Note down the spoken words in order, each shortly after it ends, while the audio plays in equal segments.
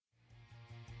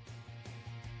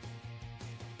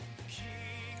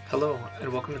Hello,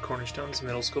 and welcome to Cornerstone's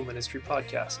Middle School Ministry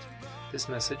Podcast. This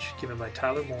message, given by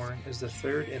Tyler Moore, is the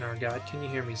third in our God Can You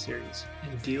Hear Me series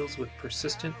and deals with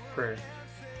persistent prayer.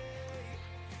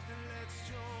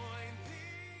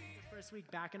 First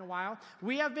week back in a while,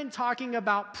 we have been talking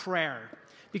about prayer.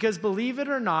 Because believe it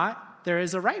or not, there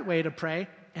is a right way to pray,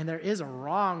 and there is a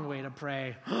wrong way to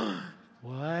pray.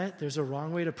 What? There's a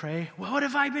wrong way to pray? What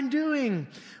have I been doing?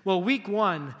 Well, week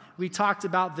one, we talked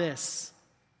about this.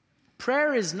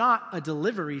 Prayer is not a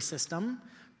delivery system.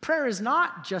 Prayer is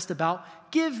not just about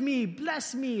give me,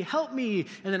 bless me, help me,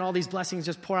 and then all these blessings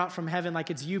just pour out from heaven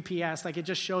like it's UPS, like it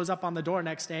just shows up on the door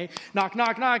next day. Knock,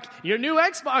 knock, knock. Your new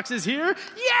Xbox is here.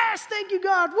 Yes, thank you,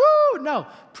 God. Woo! No,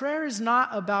 prayer is not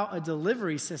about a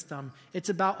delivery system. It's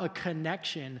about a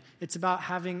connection. It's about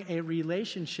having a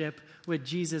relationship with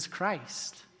Jesus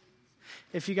Christ.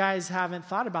 If you guys haven't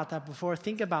thought about that before,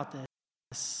 think about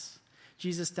this.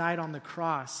 Jesus died on the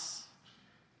cross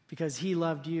because he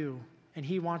loved you, and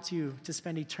he wants you to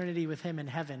spend eternity with him in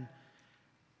heaven.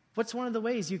 What's one of the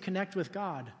ways you connect with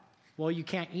God? Well, you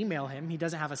can't email him. He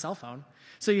doesn't have a cell phone.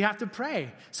 So you have to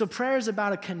pray. So prayer is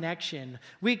about a connection.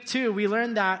 Week 2, we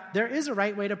learned that there is a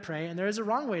right way to pray and there is a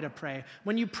wrong way to pray.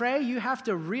 When you pray, you have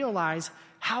to realize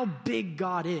how big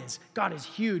God is. God is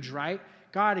huge, right?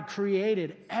 God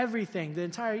created everything. The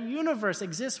entire universe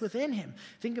exists within him.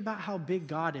 Think about how big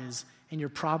God is, and your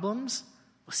problems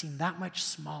will seem that much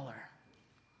smaller.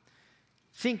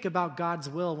 Think about God's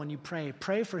will when you pray.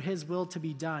 Pray for his will to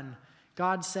be done.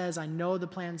 God says, I know the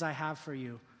plans I have for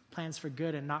you, plans for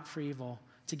good and not for evil,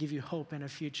 to give you hope and a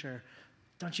future.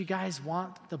 Don't you guys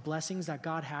want the blessings that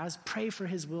God has? Pray for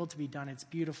his will to be done. It's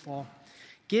beautiful.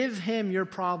 Give him your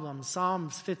problems.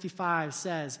 Psalms 55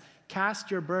 says,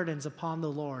 cast your burdens upon the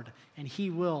Lord, and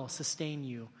he will sustain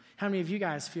you. How many of you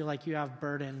guys feel like you have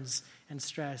burdens and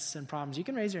stress and problems? You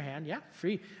can raise your hand. Yeah,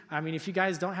 free. I mean, if you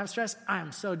guys don't have stress, I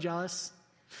am so jealous.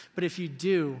 But if you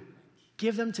do,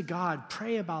 give them to God.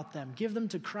 Pray about them. Give them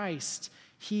to Christ.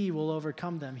 He will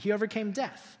overcome them. He overcame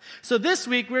death. So this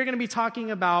week, we're going to be talking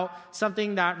about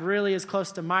something that really is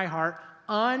close to my heart,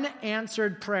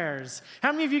 unanswered prayers.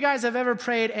 How many of you guys have ever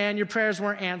prayed and your prayers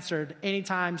weren't answered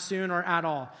anytime soon or at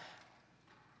all?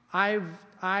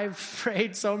 I've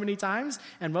prayed so many times,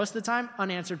 and most of the time,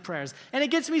 unanswered prayers. And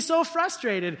it gets me so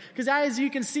frustrated, because as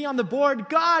you can see on the board,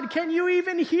 God, can you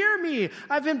even hear me?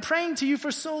 I've been praying to you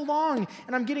for so long,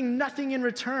 and I'm getting nothing in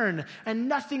return, and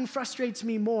nothing frustrates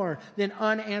me more than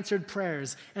unanswered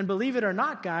prayers. And believe it or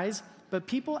not, guys, but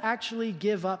people actually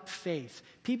give up faith.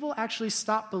 People actually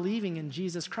stop believing in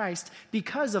Jesus Christ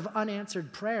because of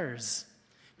unanswered prayers.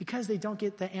 Because they don't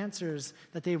get the answers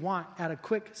that they want at a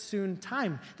quick, soon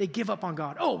time. They give up on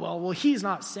God. Oh, well, he's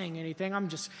not saying anything. I'm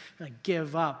just going to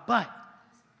give up. But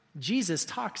Jesus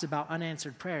talks about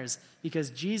unanswered prayers because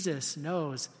Jesus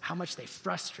knows how much they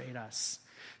frustrate us.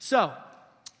 So,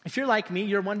 if you're like me,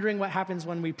 you're wondering what happens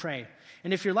when we pray.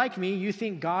 And if you're like me, you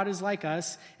think God is like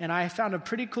us. And I found a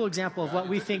pretty cool example of what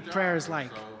we think prayer is like.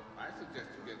 So I suggest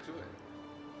you get to it.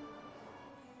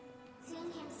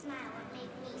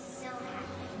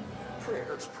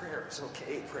 Prayers,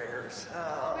 okay, prayers.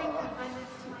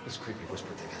 This creepy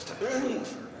whisper thing has to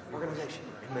organization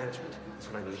and management. That's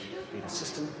what I need. I need a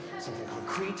system, something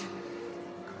concrete.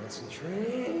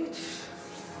 Concentrate.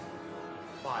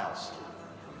 Files.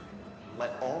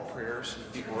 Let all prayers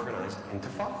be organized into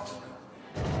files.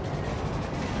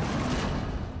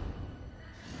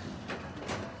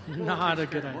 Not a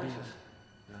good idea.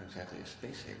 Not exactly a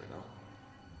space saver, though.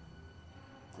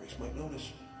 Grace might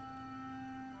notice.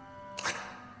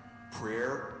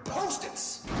 Prayer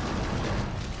Post-its.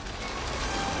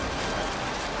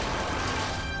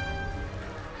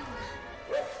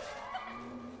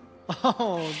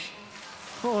 Oh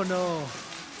no.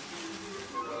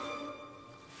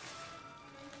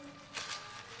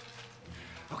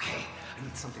 Okay, I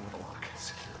need something with a lock.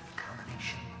 Secure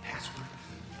combination. Password.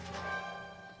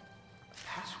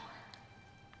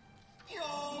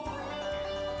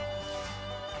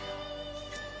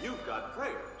 You've got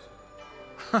prayers.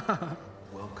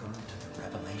 Welcome to the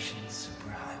Revelation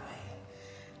Superhighway.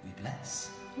 We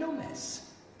bless, no mess.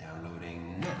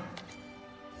 Downloading now.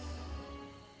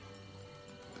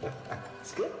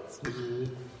 It's good. This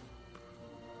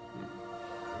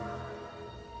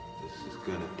is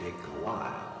gonna take a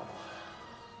while.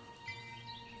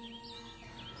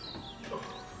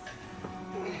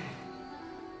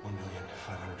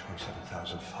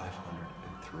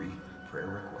 $1,527,503 prayer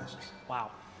requests.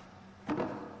 Wow.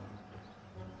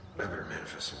 I better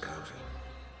manifest some coffee.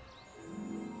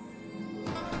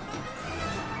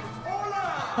 Hola!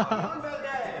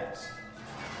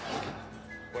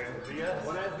 Buenos días.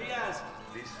 Buenos días.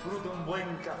 Disfruta un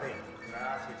buen café.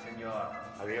 Gracias, señor.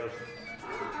 Adiós.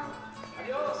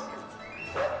 Adios.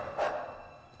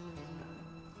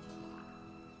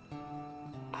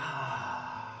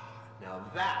 Now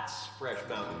that's fresh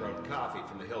mountain grown coffee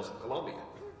from the hills of Colombia.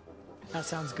 That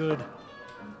sounds good.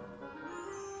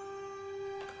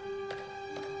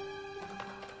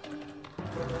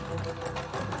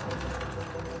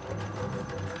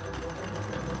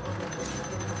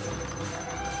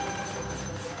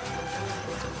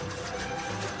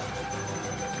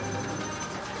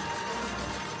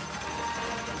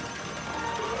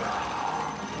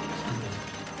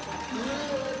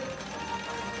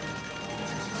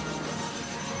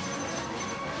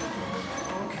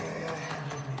 Okay, I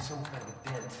had to make some kind of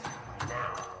dent by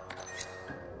now.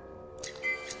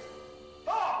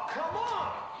 Oh, come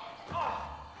on! Oh.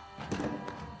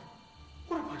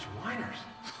 What a bunch of whiners.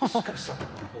 This is gonna suck the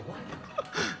whole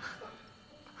life.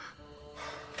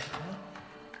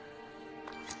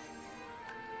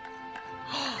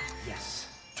 Yes.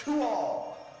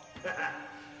 2-all.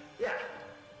 Yeah.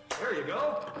 There you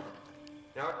go.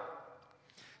 Now,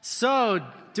 So,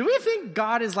 do we think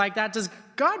God is like that? Does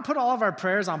God put all of our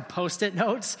prayers on Post-it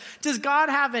notes? Does God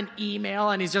have an email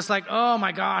and he's just like, oh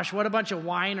my gosh, what a bunch of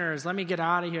whiners. Let me get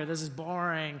out of here. This is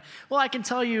boring. Well, I can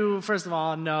tell you, first of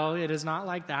all, no, it is not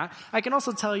like that. I can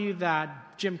also tell you that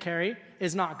Jim Carrey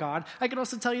is not God. I can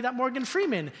also tell you that Morgan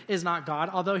Freeman is not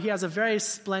God, although he has a very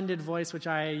splendid voice, which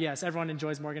yes, everyone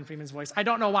enjoys Morgan Freeman's voice. I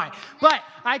don't know why. But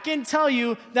I can tell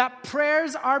you that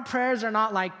our prayers are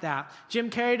not like that. Jim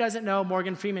Carrey doesn't know,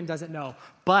 Morgan Freeman doesn't know.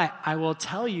 But I will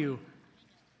tell you,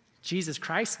 Jesus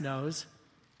Christ knows.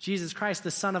 Jesus Christ,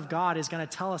 the Son of God, is going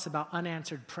to tell us about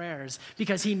unanswered prayers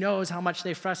because he knows how much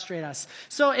they frustrate us.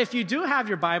 So if you do have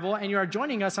your Bible and you are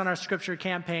joining us on our scripture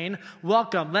campaign,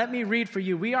 welcome. Let me read for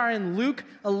you. We are in Luke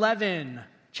 11,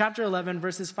 chapter 11,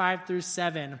 verses 5 through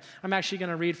 7. I'm actually going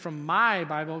to read from my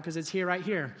Bible because it's here right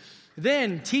here.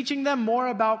 Then, teaching them more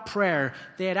about prayer,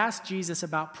 they had asked Jesus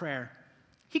about prayer.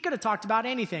 He could have talked about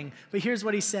anything, but here's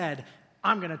what he said.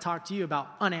 I'm going to talk to you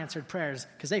about unanswered prayers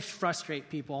because they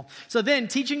frustrate people. So then,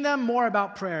 teaching them more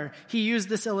about prayer, he used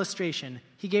this illustration.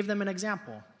 He gave them an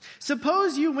example.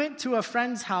 Suppose you went to a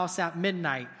friend's house at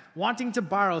midnight, wanting to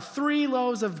borrow 3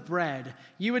 loaves of bread.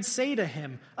 You would say to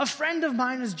him, a friend of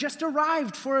mine has just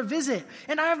arrived for a visit,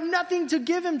 and I have nothing to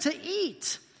give him to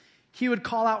eat. He would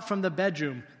call out from the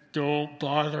bedroom, don't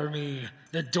bother me.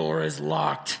 The door is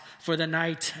locked for the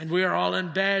night, and we are all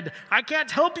in bed. I can't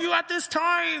help you at this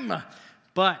time.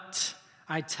 But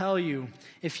I tell you,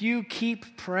 if you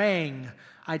keep praying,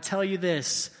 I tell you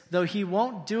this, though he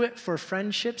won't do it for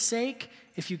friendship's sake,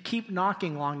 if you keep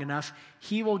knocking long enough,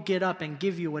 he will get up and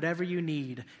give you whatever you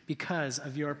need because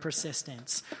of your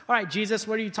persistence. All right, Jesus,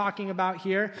 what are you talking about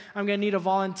here? I'm going to need a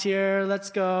volunteer. Let's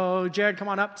go. Jared, come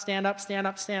on up. Stand up, stand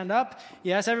up, stand up.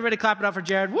 Yes, everybody clap it up for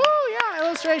Jared. Woo, yeah,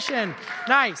 illustration.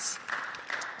 Nice.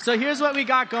 So here's what we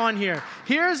got going here.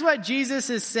 Here's what Jesus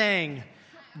is saying.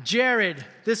 Jared,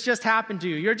 this just happened to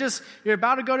you. You're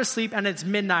about to go to sleep and it's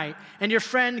midnight and your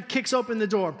friend kicks open the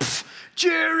door.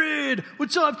 Jared,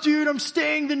 what's up, dude? I'm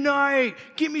staying the night.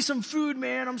 Give me some food,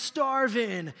 man. I'm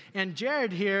starving. And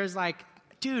Jared here is like,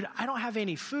 dude, I don't have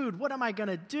any food. What am I going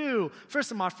to do?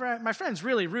 First of all, my friend's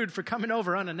really rude for coming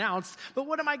over unannounced, but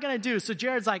what am I going to do? So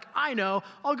Jared's like, I know.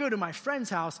 I'll go to my friend's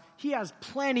house. He has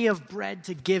plenty of bread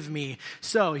to give me.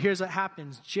 So here's what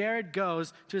happens. Jared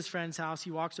goes to his friend's house. He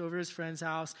walks over to his friend's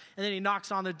house, and then he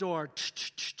knocks on the door.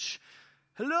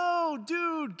 Hello,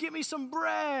 dude, give me some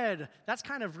bread. That's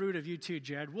kind of rude of you too,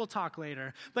 Jared. We'll talk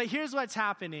later. But here's what's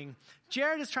happening.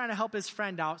 Jared is trying to help his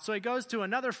friend out, so he goes to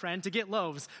another friend to get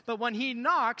loaves. But when he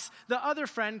knocks, the other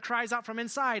friend cries out from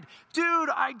inside, dude,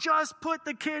 I just put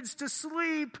the kids to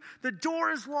sleep. The door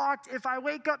is locked. If I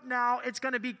wake up now, it's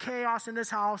going to be chaos in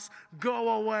this house. Go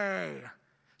away.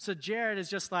 So Jared is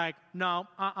just like, no,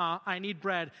 I need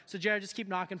bread. So Jared, just keep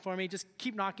knocking for me. Just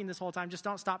keep knocking this whole time. Just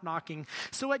don't stop knocking.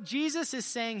 So what Jesus is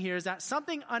saying here is that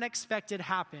something unexpected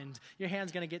happened. Your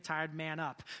hand's going to get tired, man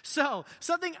up. So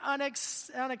something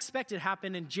unexpected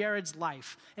happened in Jared's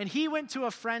life. And he went to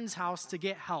a friend's house to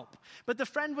get help. But the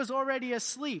friend was already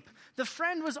asleep. And the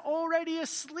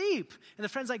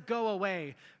friend's like, go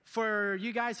away. For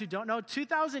you guys who don't know,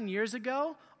 2,000 years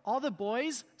ago, all the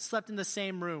boys slept in the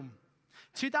same room.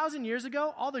 2,000 years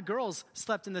ago, all the girls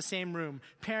slept in the same room.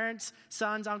 Parents,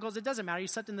 sons, uncles, it doesn't matter. You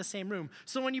slept in the same room.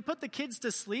 So when you put the kids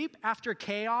to sleep after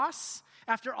chaos,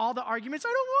 after all the arguments, I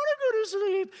don't want to go to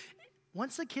sleep.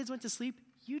 Once the kids went to sleep,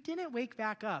 you didn't wake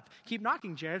back up. Keep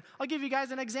knocking, Jared. I'll give you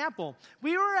guys an example.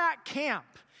 We were at camp,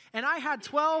 and I had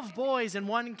 12 boys in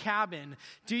one cabin.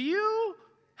 Do you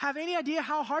have any idea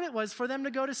how hard it was for them to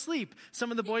go to sleep.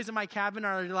 Some of the boys in my cabin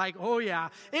are like, oh yeah,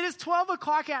 it is 12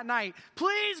 o'clock at night.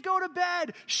 Please go to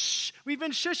bed. Shh. We've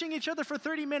been shushing each other for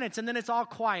 30 minutes, and then it's all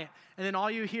quiet. And then all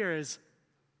you hear is,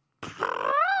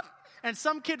 and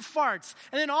some kid farts.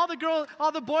 And then all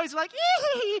the boys are like,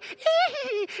 ee-hee,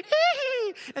 ee-hee,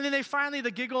 ee-hee. And then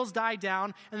the giggles die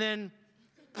down, and then,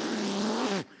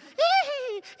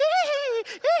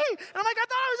 and I'm like, I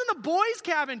thought I was in the boys'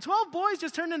 cabin. 12 boys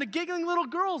just turned into giggling little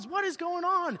girls. What is going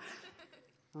on?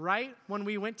 Right when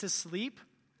we went to sleep,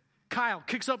 Kyle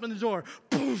kicks open the door.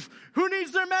 Poof! Who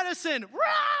needs their medicine?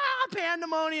 Rah!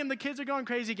 Pandemonium. The kids are going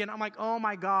crazy again. I'm like, oh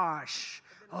my gosh.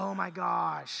 Oh my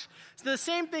gosh. So the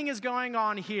same thing is going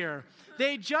on here.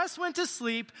 They just went to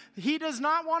sleep. He does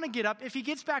not want to get up. If he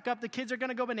gets back up, the kids are going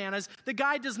to go bananas. The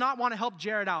guy does not want to help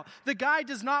Jared out. The guy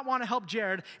does not want to help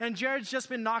Jared, and Jared's just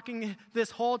been knocking this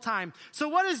whole time. So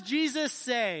what does Jesus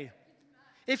say?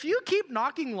 If you keep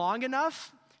knocking long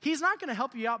enough, he's not going to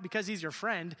help you out because he's your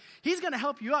friend. He's going to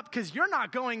help you up because you're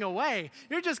not going away.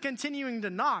 You're just continuing to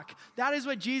knock. That is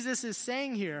what Jesus is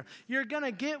saying here. You're going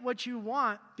to get what you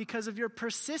want because of your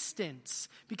persistence,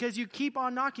 because you keep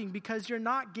on knocking, because you're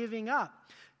not giving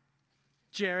up.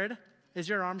 Jared, is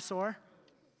your arm sore?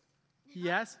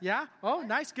 Yes? Yeah? Oh,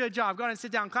 nice. Good job. Go ahead and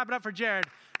sit down. Clap it up for Jared.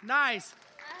 Nice.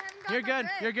 You're good.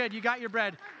 You're good. You got your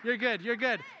bread. You're good. You're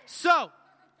good. So,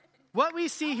 what we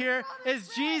see here is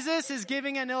Jesus is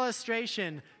giving an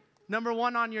illustration. Number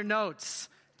 1 on your notes.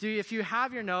 If you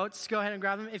have your notes, go ahead and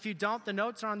grab them. If you don't, the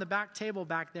notes are on the back table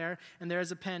back there, and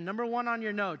there's a pen. Number 1 on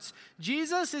your notes.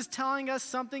 Jesus is telling us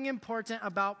something important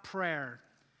about prayer.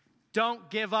 Don't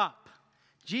give up.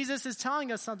 Jesus is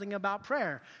telling us something about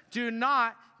prayer. Do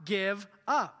not give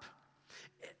up.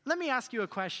 Let me ask you a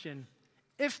question.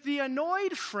 If the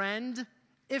annoyed friend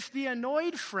is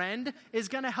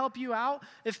going to help you out,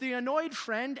 if the annoyed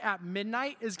friend at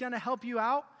midnight is going to help you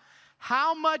out,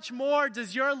 how much more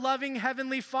does your loving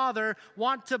Heavenly Father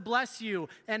want to bless you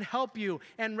and help you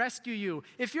and rescue you?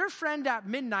 If your friend at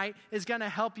midnight is going to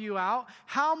help you out,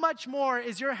 how much more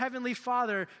is your Heavenly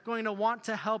Father going to want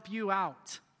to help you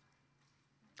out?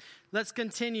 Let's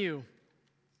continue.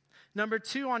 Number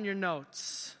 2 on your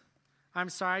notes. I'm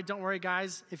sorry, don't worry,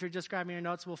 guys. If you're just grabbing your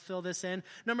notes, we'll fill this in.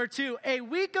 Number 2, a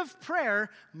week of prayer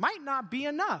might not be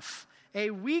enough. A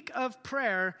week of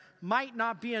prayer might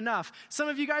not be enough. Some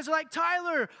of you guys are like,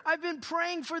 Tyler, I've been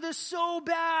praying for this so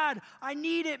bad. I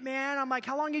need it, man. I'm like,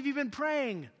 how long have you been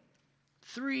praying?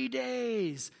 3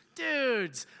 days.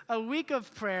 Dudes, a week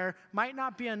of prayer might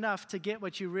not be enough to get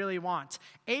what you really want.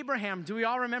 Abraham, do we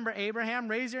all remember Abraham?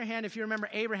 Raise your hand if you remember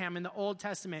Abraham in the Old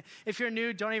Testament. If you're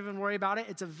new, don't even worry about it.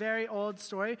 It's a very old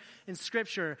story in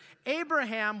Scripture.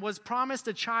 Abraham was promised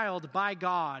a child by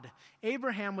God.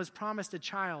 Abraham was promised a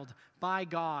child by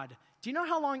God. Do you know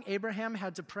how long Abraham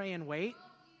had to pray and wait?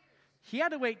 He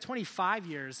had to wait 25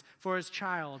 years for his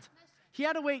child. He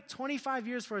had to wait 25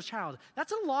 years for his child.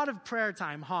 That's a lot of prayer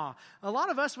time, huh? A lot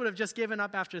of us would have just given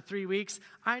up after 3 weeks.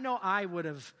 I know I would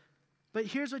have. But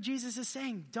here's what Jesus is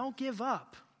saying. Don't give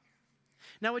up.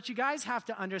 Now, what you guys have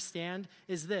to understand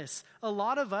is this. A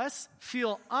lot of us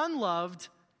feel unloved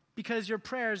because your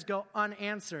prayers go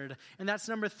unanswered. And that's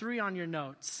number 3 on your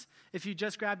notes. If you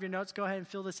just grabbed your notes, go ahead and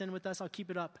fill this in with us. I'll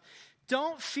keep it up.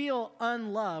 Don't feel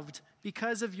unloved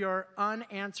because of your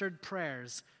unanswered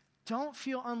prayers. Don't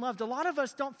feel unloved. A lot of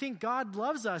us don't think God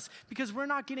loves us because we're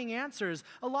not getting answers.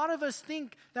 A lot of us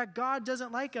think that God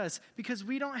doesn't like us because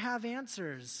we don't have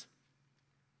answers.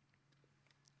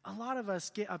 A lot of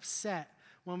us get upset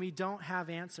when we don't have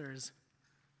answers.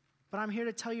 But I'm here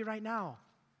to tell you right now,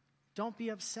 don't be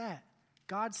upset.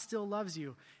 God still loves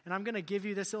you. And I'm going to give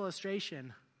you this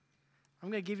illustration. How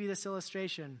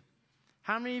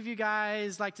many of you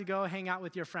guys like to go hang out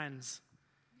with your friends?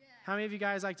 How many of you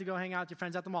guys like to go hang out with your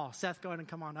friends at the mall? Seth, go ahead and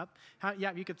come on up.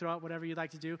 Yeah, you could throw out whatever you'd like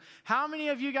to do. How many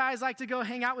of you guys like to go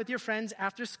hang out with your friends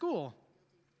after school?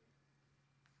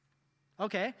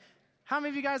 Okay. How many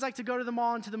of you guys like to go to the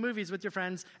mall and to the movies with your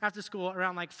friends after school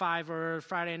around like 5 or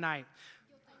Friday night?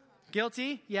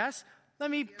 Guilty? Yes. Let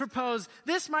me propose,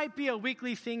 this might be a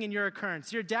weekly thing in your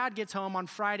occurrence. Your dad gets home on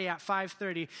Friday at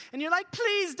 5:30, and you're like,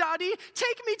 please, Daddy,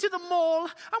 take me to the mall.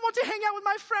 I want to hang out with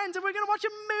my friends, and we're going to watch a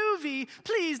movie.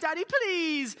 Please, Daddy,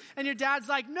 please. And your dad's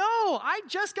like, no, I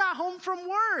just got home from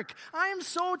work. I am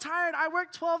so tired. I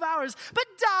worked 12 hours. But,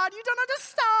 Dad, you don't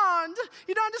understand.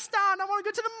 You don't understand. I want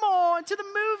to go to the mall and to the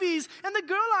movies. And the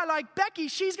girl I like, Becky,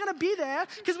 she's going to be there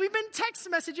because we've been text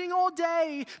messaging all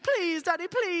day. Please, Daddy,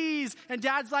 please. And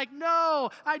Dad's like, no.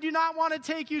 I do not want to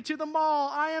take you to the mall.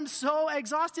 I am so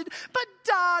exhausted. But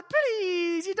Dad,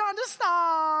 please, you don't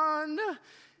understand.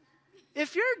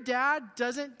 If your dad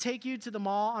doesn't take you to the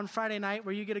mall on Friday night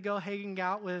where you get to go hanging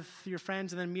out with your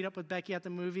friends and then meet up with Becky at the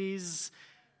movies,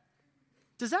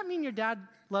 does that mean your dad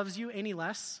loves you any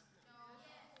less?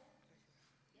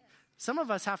 Some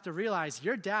of us have to realize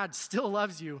your dad still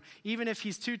loves you, even if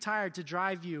he's too tired to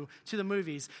drive you to the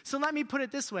movies. So let me put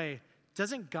it this way.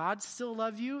 Doesn't God still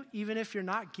love you, even if you're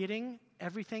not getting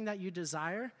everything that you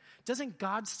desire? Doesn't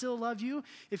God still love you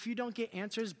if you don't get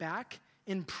answers back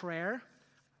in prayer?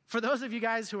 For those of you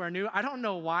guys who are new, I don't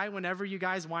know why whenever you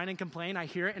guys whine and complain, I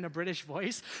hear it in a British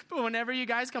voice. But whenever you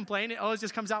guys complain, it always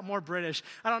just comes out more British.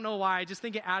 I don't know why. I just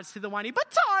think it adds to the whiny.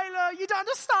 But Tyler, you don't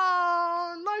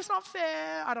understand. Life's not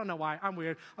fair. I don't know why. I'm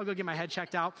weird. I'll go get my head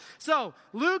checked out. So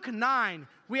Luke 9.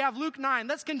 We have Luke 9.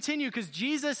 Let's continue because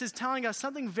Jesus is telling us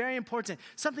something very important,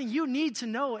 something you need to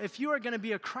know if you are going to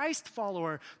be a Christ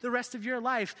follower the rest of your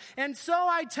life. And so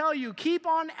I tell you, keep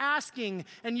on asking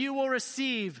and you will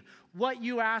receive what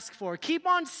you ask for. Keep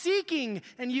on seeking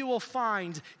and you will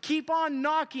find. Keep on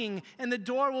knocking and the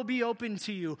door will be open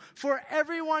to you. For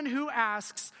everyone who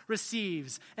asks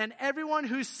receives, and everyone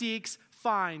who seeks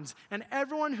finds, and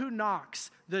everyone who knocks,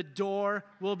 the door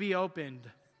will be opened.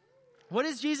 What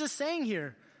is Jesus saying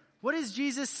here? What is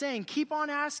Jesus saying? Keep on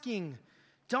asking.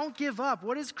 Don't give up.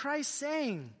 What is Christ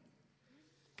saying?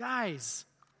 Guys,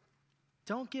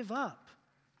 don't give up.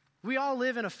 We all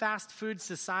live in a fast food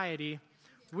society.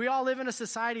 We all live in a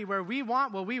society where we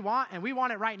want what we want, and we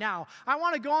want it right now. I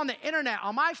want to go on the internet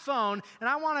on my phone, and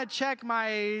I want to check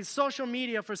my social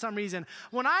media for some reason.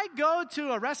 When I go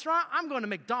to a restaurant, I'm going to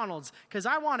McDonald's because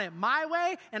I want it my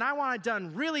way, and I want it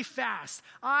done really fast.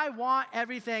 I want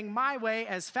everything my way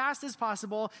as fast as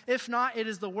possible. If not, it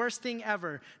is the worst thing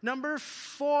ever. Number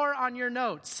 4 on your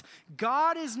notes.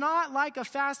 God is not like a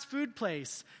fast food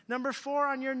place. Number 4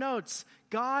 on your notes.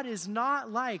 God is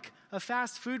not like a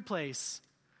fast food place.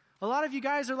 A lot of you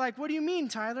guys are like, what do you mean,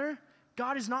 Tyler?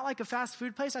 God is not like a fast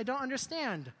food place? I don't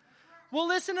understand. Well,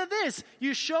 listen to this.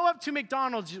 You show up to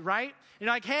McDonald's, right? You're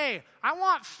like, hey, I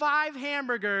want 5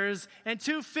 hamburgers and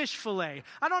 2 fish fillet.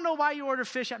 I don't know why you order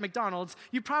fish at McDonald's.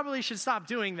 You probably should stop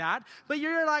doing that. But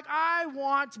you're like, I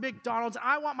want McDonald's.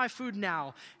 I want my food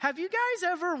now. Have you guys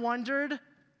ever wondered,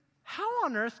 how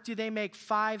on earth do they make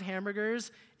 5 hamburgers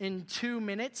in 2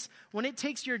 minutes when it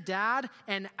takes your dad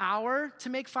an hour to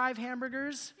make 5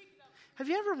 hamburgers? Have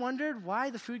you ever wondered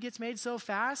why the food gets made so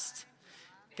fast?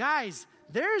 Guys,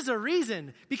 there's a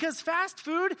reason. Because fast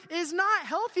food is not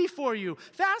healthy for you.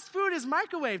 Fast food is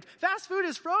microwaved. Fast food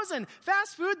is frozen.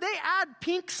 Fast food, they add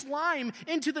pink slime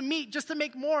into the meat just to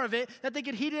make more of it, that they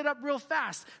could heat it up real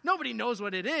fast. Nobody knows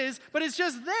what it is, but it's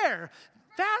just there.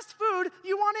 Fast food,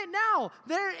 you want it now.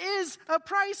 There is a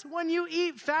price when you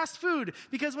eat fast food.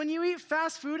 Because when you eat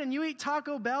fast food and you eat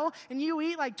Taco Bell and you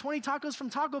eat like 20 tacos from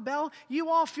Taco Bell, you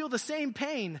all feel the same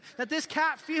pain that this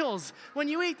cat feels. When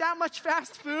you eat that much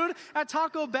fast food at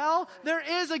Taco Bell, there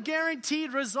is a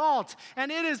guaranteed result.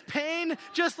 And it is pain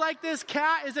just like this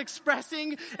cat is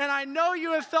expressing. And I know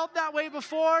you have felt that way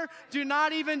before. Do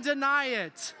not even deny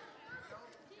it.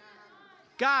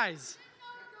 Guys,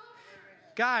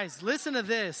 listen to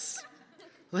this.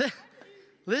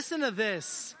 Listen to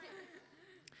this.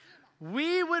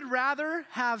 We would rather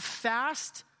have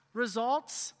fast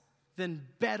results than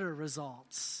better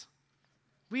results.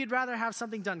 We'd rather have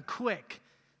something done quick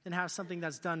than have something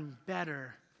that's done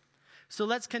better. So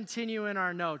let's continue in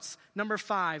our notes. Number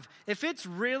 5, if it's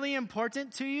really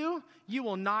important to you, you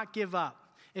will not give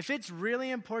up. If it's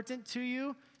really important to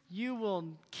you, you will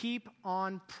keep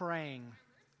on praying.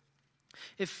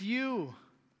 If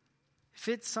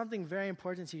it's something very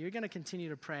important to you, you're going to continue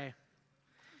to pray.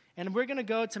 And we're going to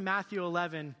go to Matthew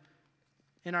 11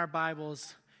 in our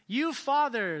Bibles. You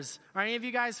fathers, are any of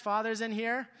you guys fathers in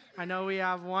here? I know we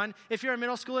have one. If you're a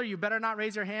middle schooler, you better not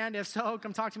raise your hand. If so,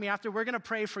 come talk to me after. We're going to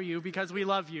pray for you because we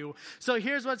love you. So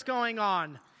here's what's going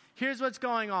on.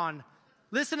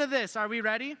 Listen to this. Are we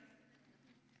ready?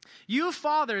 You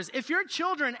fathers, if your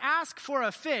children ask for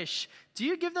a fish, do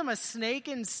you give them a snake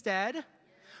instead?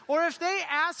 Or if they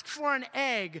ask for an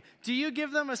egg, do you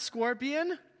give them a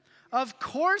scorpion? Of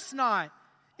course not.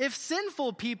 If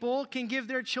sinful people can give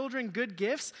their children good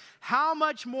gifts, how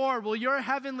much more will your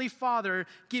heavenly Father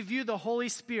give you the Holy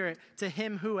Spirit to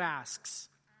him who asks?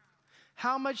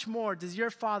 How much more does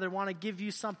your Father want to give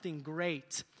you something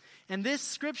great? And this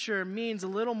scripture means a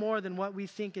little more than what we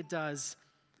think it does.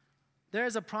 There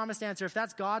is a promised answer. If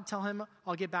that's God, tell him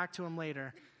I'll get back to him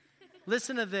later.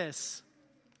 Listen to this.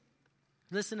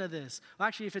 Well,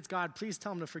 actually, if it's God, please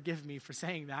tell him to forgive me for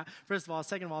saying that. First of all.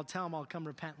 Second of all, tell him I'll come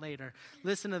repent later.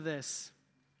 Listen to this.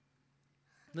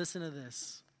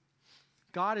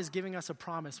 God is giving us a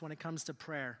promise when it comes to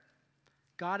prayer.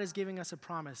 God is giving us a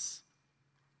promise.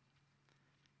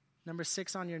 Number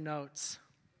 6 on your notes.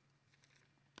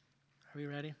 Are we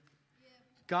ready? Yeah.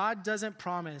 God doesn't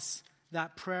promise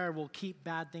that prayer will keep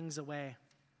bad things away.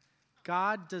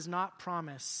 God does not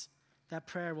promise that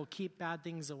prayer will keep bad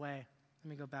things away. Let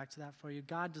me go back to that for you.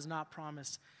 God does not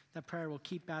promise that prayer will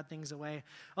keep bad things away.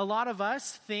 A lot of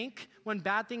us think when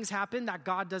bad things happen that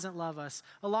God doesn't love us.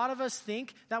 A lot of us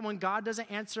think that when God doesn't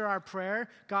answer our prayer,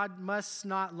 God must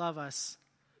not love us.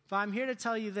 But I'm here to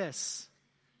tell you this.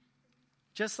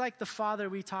 Just like the Father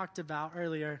we talked about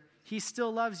earlier, He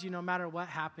still loves you no matter what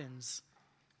happens.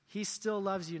 He still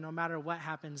loves you no matter what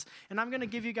happens. And I'm going to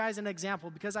give you guys an example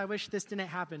because I wish this didn't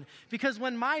happen. Because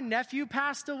when my nephew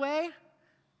passed away,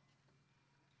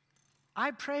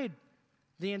 I prayed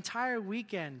the entire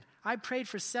weekend. I prayed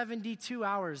for 72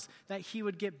 hours that he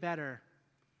would get better.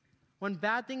 When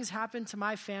bad things happen to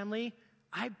my family,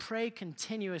 I pray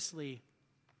continuously.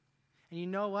 And you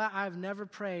know what? I've never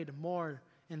prayed more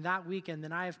in that weekend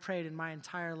than I have prayed in my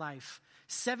entire life.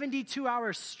 72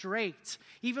 hours straight.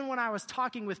 Even when I was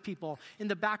talking with people, in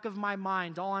the back of my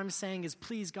mind, all I'm saying is,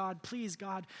 please God, please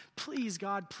God, please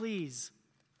God, please.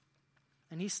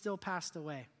 And he still passed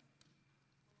away.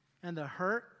 And the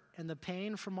hurt and the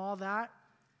pain from all that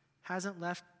hasn't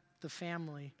left the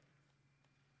family.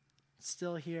 It's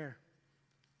still here.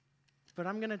 But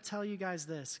I'm going to tell you guys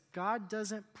this. God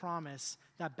doesn't promise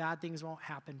that bad things won't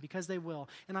happen, because they will.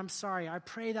 And I'm sorry, I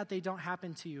pray that they don't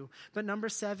happen to you. But number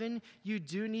 7, you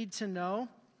do need to know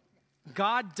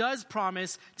God does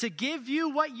promise to give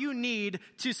you what you need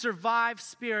to survive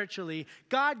spiritually.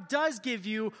 God does give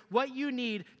you what you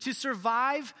need to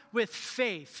survive with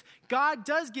faith. God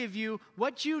does give you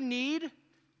what you need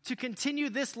to continue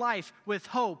this life with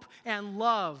hope and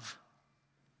love.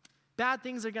 Bad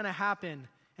things are going to happen,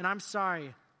 and I'm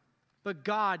sorry, but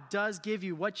God does give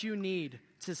you what you need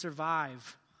to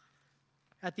survive.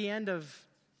 At the end of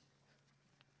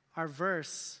our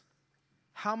verse,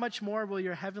 how much more will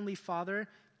your heavenly Father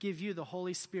give you the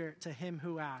Holy Spirit to him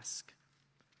who asks?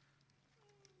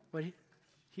 What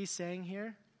he's saying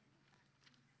here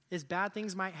is bad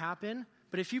things might happen,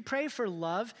 but if you pray for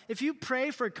love, if you pray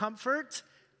for comfort,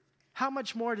 how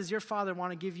much more does your Father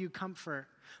want to give you comfort?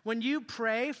 When you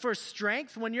pray for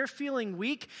strength, when you're feeling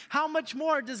weak, how much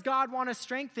more does God want to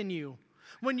strengthen you?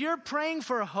 When you're praying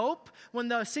for hope, when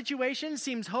the situation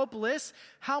seems hopeless,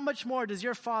 how much more does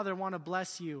your Father want to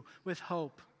bless you with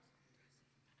hope?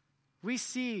 We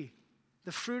see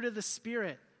the fruit of the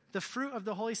Spirit, the fruit of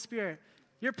the Holy Spirit.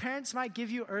 Your parents might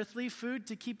give you earthly food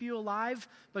to keep you alive,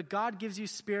 but God gives you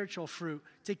spiritual fruit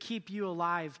to keep you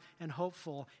alive and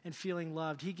hopeful and feeling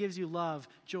loved. He gives you love,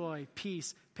 joy,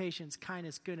 peace, patience,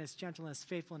 kindness, goodness, gentleness,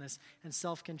 faithfulness, and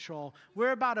self-control.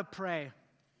 We're about to pray.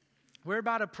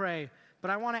 But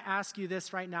I want to ask you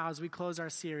this right now as we close our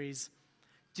series.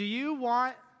 Do you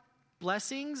want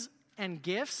blessings and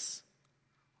gifts,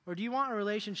 or do you want a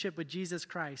relationship with Jesus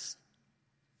Christ?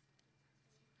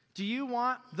 Do you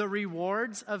want the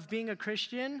rewards of being a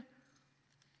Christian,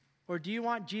 or do you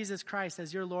want Jesus Christ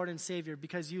as your Lord and Savior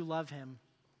because you love him?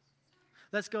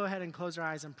 Let's go ahead and close our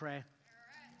eyes and pray.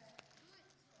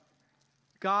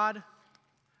 God,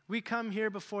 we come here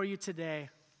before you today,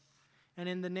 and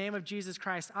in the name of Jesus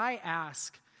Christ, I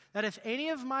ask that if any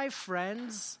of my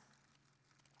friends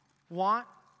want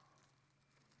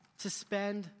to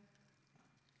spend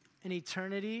an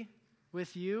eternity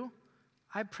with you,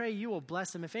 I pray you will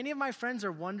bless them. If any of my friends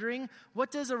are wondering,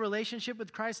 what does a relationship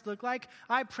with Christ look like?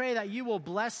 I pray that you will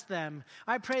bless them.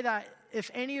 I pray that if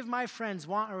any of my friends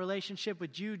want a relationship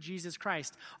with you, Jesus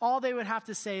Christ, all they would have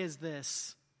to say is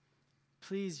this: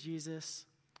 please, Jesus,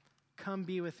 come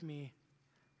be with me.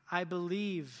 I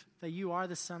believe that you are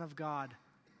the Son of God.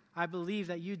 I believe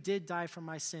that you did die for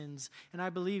my sins, and I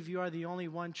believe you are the only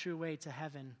one true way to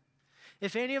heaven.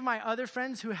 If any of my other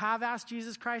friends who have asked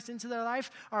Jesus Christ into their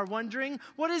life are wondering,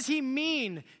 what does he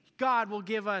mean God will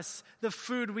give us the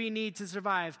food we need to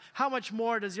survive? How much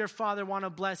more does your Father want to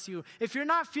bless you? If you're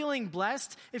not feeling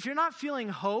blessed, if you're not feeling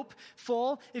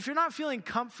hopeful, if you're not feeling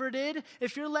comforted,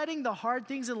 if you're letting the hard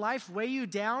things in life weigh you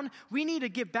down, we need to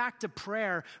get back to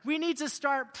prayer. We need to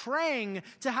start praying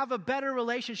to have a better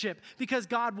relationship because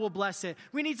God will bless it.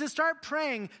 We need to start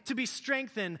praying to be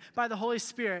strengthened by the Holy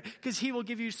Spirit because he will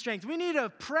give you strength. We need to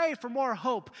pray for more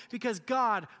hope because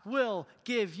God will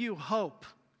give you hope.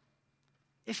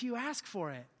 If you ask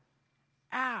for it,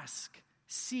 ask,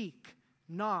 seek,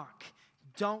 knock,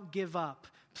 don't give up.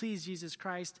 Please, Jesus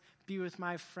Christ, be with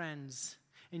my friends.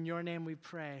 In your name we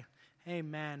pray.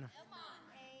 Amen. Amen.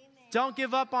 Don't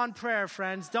give up on prayer,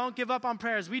 friends. Don't give up on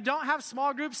prayers. We don't have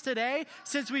small groups today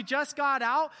since we just got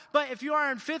out. But if you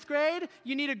are in 5th grade,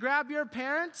 you need to grab your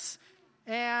parents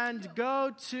and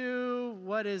go to,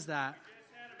 what is that?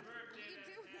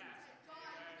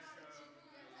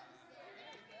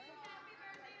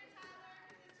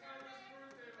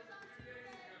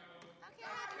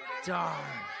 Darn.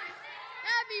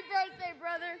 Happy birthday,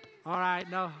 brother. All right,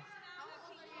 no.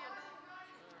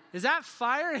 Is that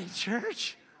fire in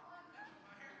church?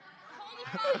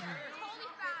 Holy fire.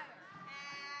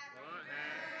 Holy fire.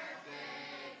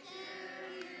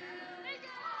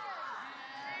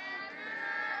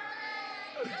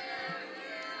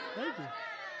 Thank you.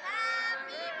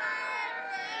 Happy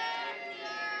birthday,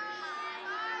 dear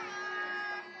Mama.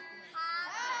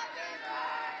 Happy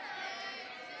birthday to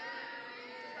you.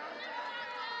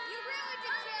 You really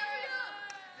did carry up.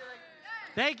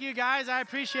 Thank you, guys. I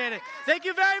appreciate it. Thank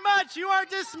you very much. You are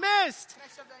dismissed.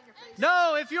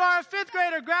 No, if you are a 5th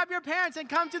grader, grab your parents and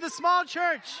come to the small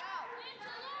church.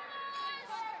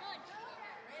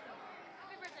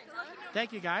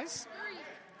 Thank you, guys.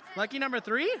 Lucky number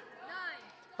 3?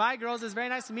 Bye, girls. It's very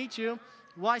nice to meet you.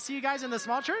 Will I see you guys in the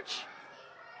small church?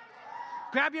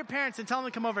 Grab your parents and tell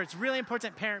them to come over. It's a really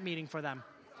important parent meeting for them.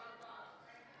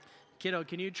 Kiddo,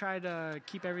 can you try to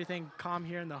keep everything calm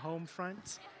here in the home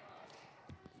front?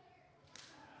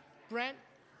 Brent,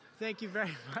 thank you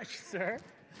very much, sir.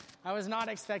 I was not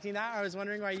expecting that. I was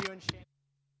wondering why you and Shane...